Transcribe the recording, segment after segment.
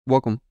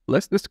Welcome.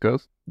 Let's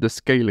discuss the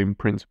scaling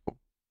principle.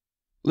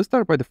 Let's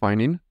start by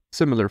defining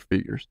similar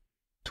figures.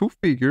 Two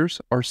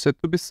figures are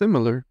said to be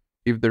similar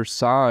if their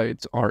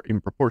sides are in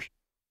proportion.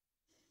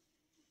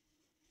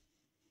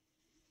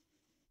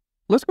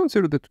 Let's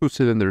consider the two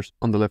cylinders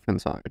on the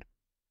left-hand side.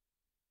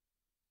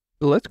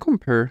 Let's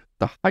compare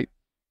the height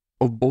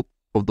of both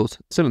of those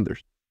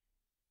cylinders.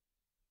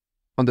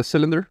 On the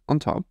cylinder on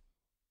top,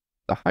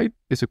 the height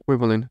is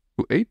equivalent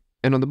to 8,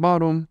 and on the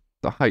bottom,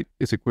 the height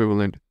is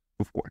equivalent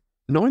to 4.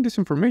 Knowing this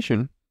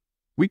information,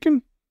 we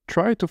can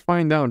try to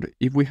find out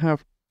if we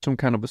have some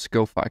kind of a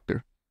scale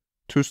factor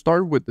to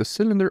start with the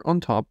cylinder on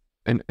top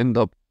and end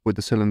up with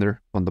the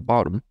cylinder on the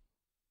bottom.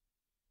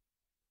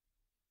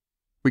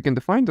 We can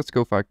define the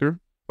scale factor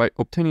by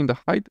obtaining the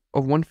height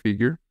of one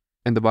figure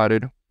and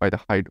divided by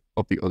the height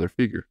of the other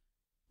figure.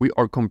 We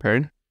are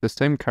comparing the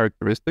same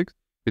characteristics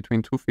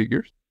between two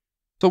figures,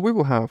 so we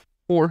will have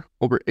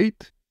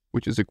 4/8,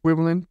 which is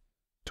equivalent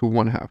to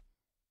 1/2.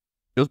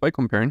 Just by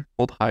comparing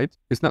both heights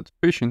is not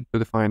sufficient to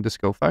define the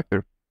scale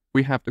factor.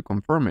 We have to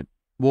confirm it.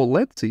 Well,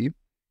 let's see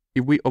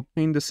if we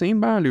obtain the same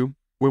value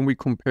when we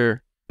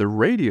compare the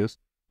radius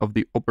of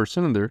the upper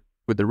cylinder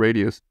with the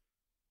radius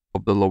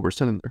of the lower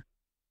cylinder.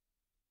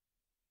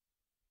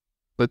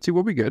 Let's see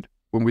what we get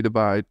when we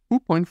divide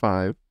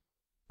 2.5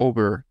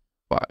 over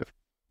 5.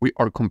 We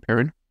are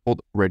comparing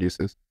both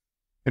radiuses.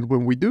 And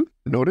when we do,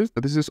 notice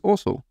that this is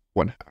also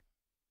 1/2.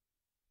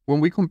 When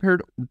we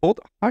compared both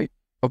heights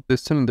of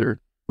this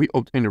cylinder, we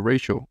obtain a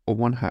ratio of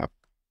 1/2.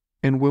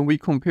 And when we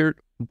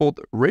compared both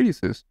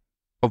radiuses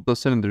of the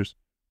cylinders,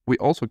 we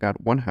also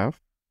got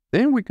 1/2.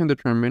 Then we can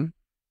determine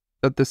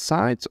that the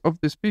sides of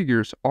these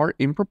figures are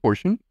in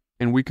proportion,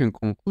 and we can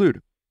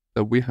conclude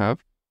that we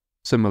have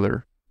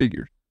similar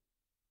figures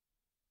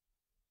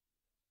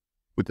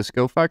with the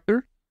scale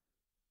factor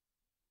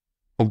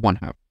of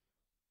 1/2.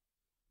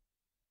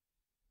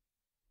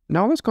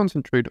 Now let's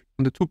concentrate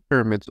on the two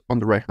pyramids on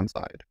the right-hand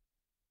side.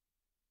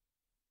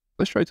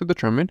 Let's try to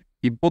determine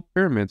if both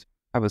pyramids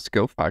have a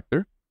scale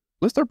factor.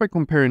 Let's start by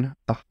comparing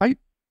the height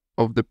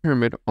of the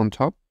pyramid on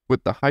top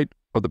with the height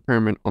of the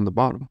pyramid on the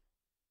bottom.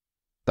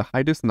 The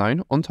height is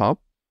 9 on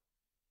top,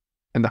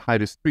 and the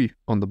height is 3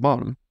 on the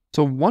bottom.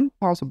 So one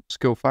possible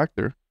scale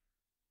factor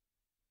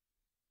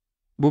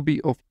will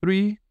be of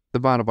 3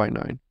 divided by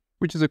 9,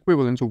 which is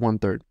equivalent to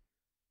 1/3.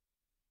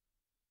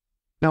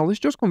 Now let's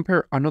just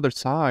compare another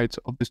sides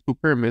of these two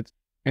pyramids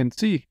and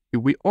see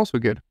if we also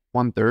get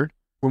 1/3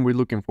 when we're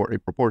looking for a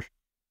proportion.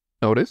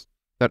 Notice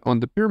that on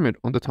the pyramid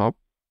on the top,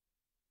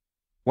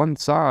 one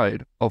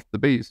side of the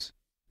base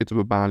is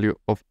a value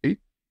of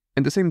 8,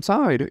 and the same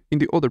side in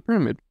the other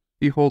pyramid,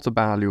 it holds a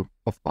value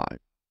of 5.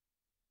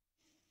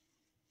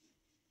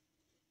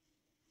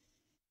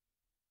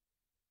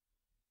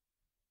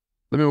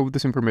 Let me move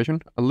this information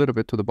a little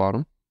bit to the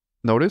bottom.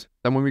 Notice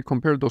that when we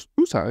compare those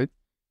two sides,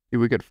 if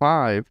we get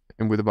 5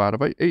 and we divide it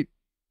by 8,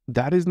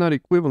 that is not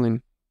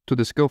equivalent to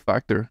the scale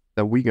factor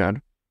that we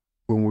got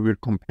when we were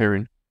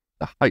comparing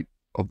the height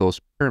of those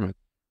pyramids.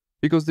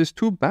 Because these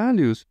two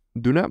values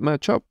do not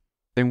match up,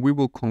 then we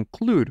will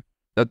conclude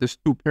that these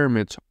two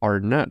pyramids are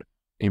not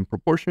in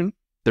proportion.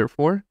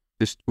 Therefore,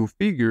 these two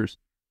figures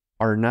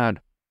are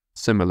not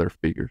similar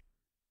figures.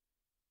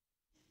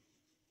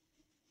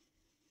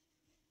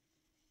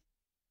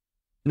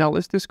 Now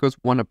let's discuss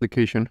one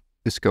application,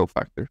 the scale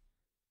factor.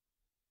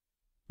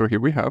 So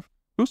here we have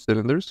two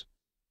cylinders,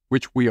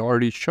 which we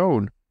already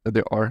shown that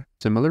they are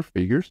similar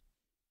figures.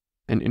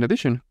 And in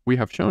addition, we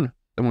have shown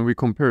that when we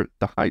compare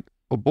the height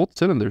of both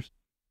cylinders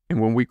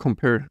and when we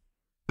compare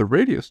the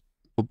radius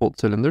of both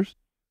cylinders,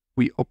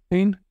 we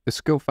obtain a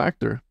scale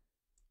factor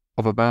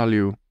of a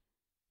value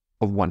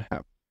of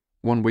 1/2.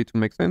 One way to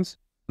make sense,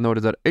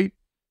 notice that 8,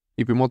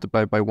 if we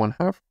multiply by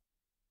 1/2,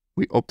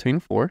 we obtain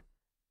 4.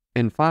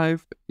 And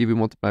 5, if we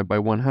multiply by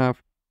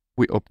 1/2,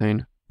 we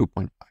obtain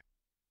 2.5.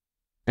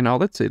 And now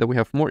let's say that we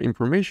have more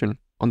information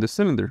on the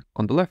cylinder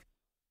on the left.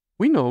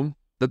 We know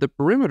that the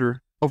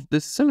perimeter of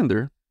this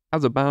cylinder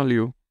has a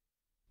value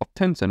of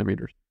 10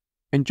 centimeters.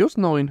 And just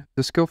knowing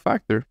the scale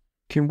factor,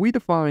 can we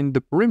define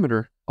the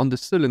perimeter on the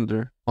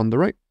cylinder on the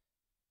right?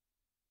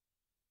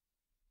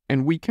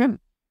 And we can,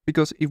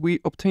 because if we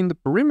obtain the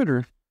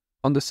perimeter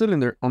on the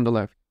cylinder on the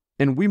left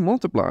and we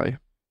multiply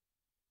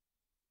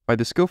by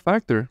the scale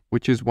factor,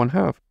 which is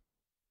 1/2,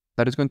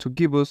 that is going to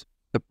give us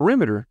the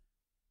perimeter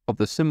of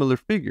the similar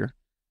figure,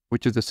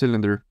 which is the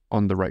cylinder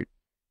on the right.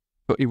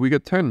 So if we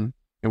get 10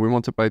 and we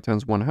multiply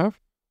times 1/2,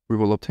 we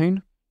will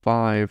obtain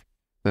 5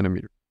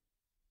 centimeters.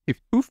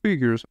 If two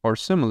figures are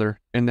similar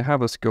and they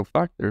have a scale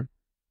factor,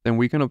 then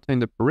we can obtain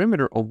the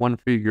perimeter of one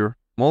figure,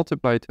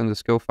 multiply times the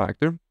scale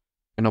factor,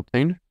 and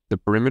obtain the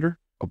perimeter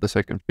of the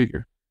second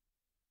figure.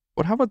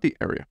 But how about the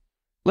area?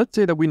 Let's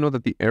say that we know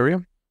that the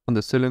area on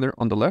the cylinder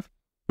on the left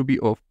to be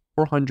of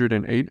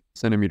 408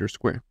 centimeters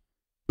square.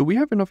 Do we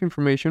have enough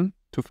information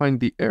to find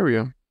the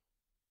area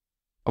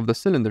of the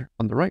cylinder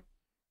on the right?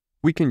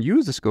 We can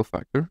use the scale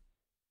factor,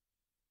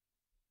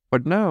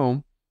 but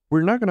now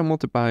we're not going to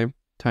multiply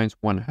times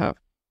 1/2.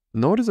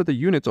 Notice that the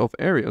units of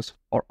areas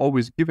are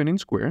always given in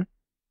square,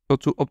 So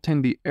to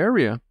obtain the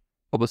area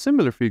of a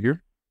similar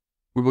figure,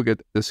 we will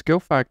get the scale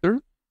factor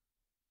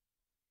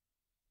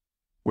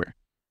square.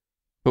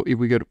 So if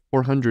we get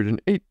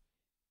 408,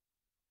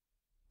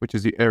 which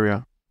is the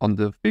area on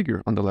the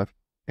figure on the left,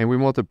 and we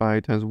multiply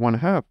it times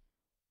 1/2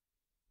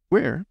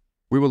 square,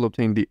 we will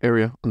obtain the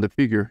area on the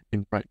figure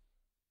in right,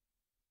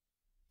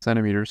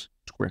 centimeters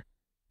square.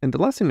 And the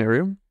last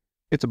scenario,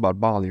 it's about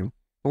volume.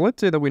 So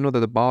let's say that we know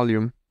that the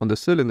volume on the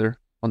cylinder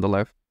on the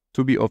left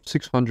to be of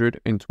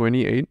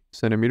 628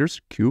 centimeters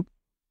cubed.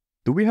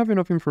 Do we have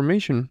enough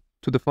information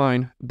to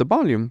define the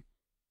volume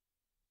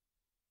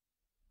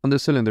on the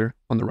cylinder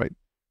on the right?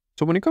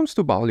 So when it comes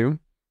to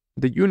volume,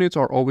 the units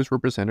are always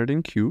represented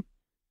in cube.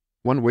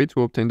 One way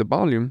to obtain the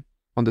volume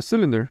on the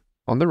cylinder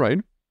on the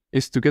right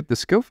is to get the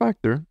scale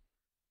factor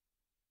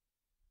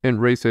and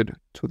raise it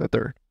to the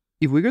third.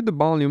 If we get the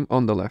volume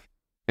on the left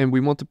and we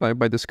multiply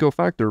by the scale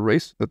factor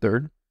raised to the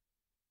third,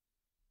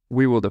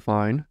 we will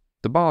define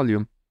the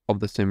volume of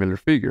the similar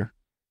figure.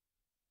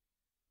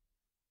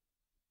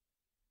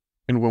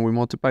 And when we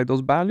multiply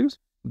those values,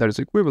 that is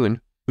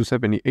equivalent to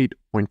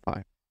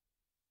 78.5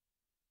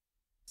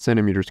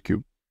 centimeters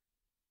cubed.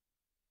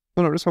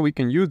 So notice how we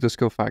can use the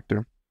scale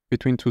factor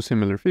between two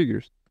similar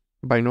figures.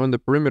 By knowing the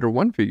perimeter of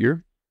one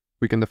figure,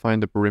 we can define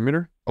the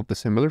perimeter of the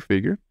similar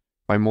figure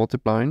by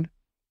multiplying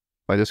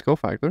by the scale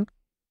factor.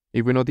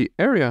 If we know the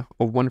area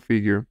of one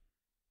figure,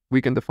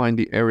 we can define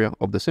the area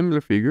of the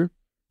similar figure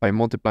by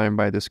multiplying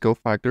by the scale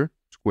factor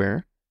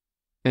square.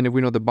 And if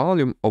we know the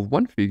volume of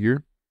one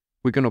figure,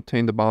 we can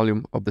obtain the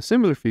volume of the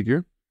similar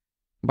figure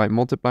by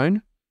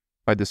multiplying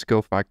by the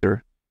scale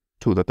factor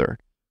to the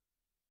third.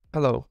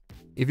 Hello.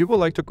 If you would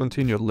like to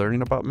continue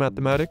learning about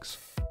mathematics,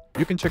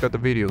 you can check out the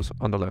videos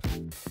on the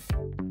left.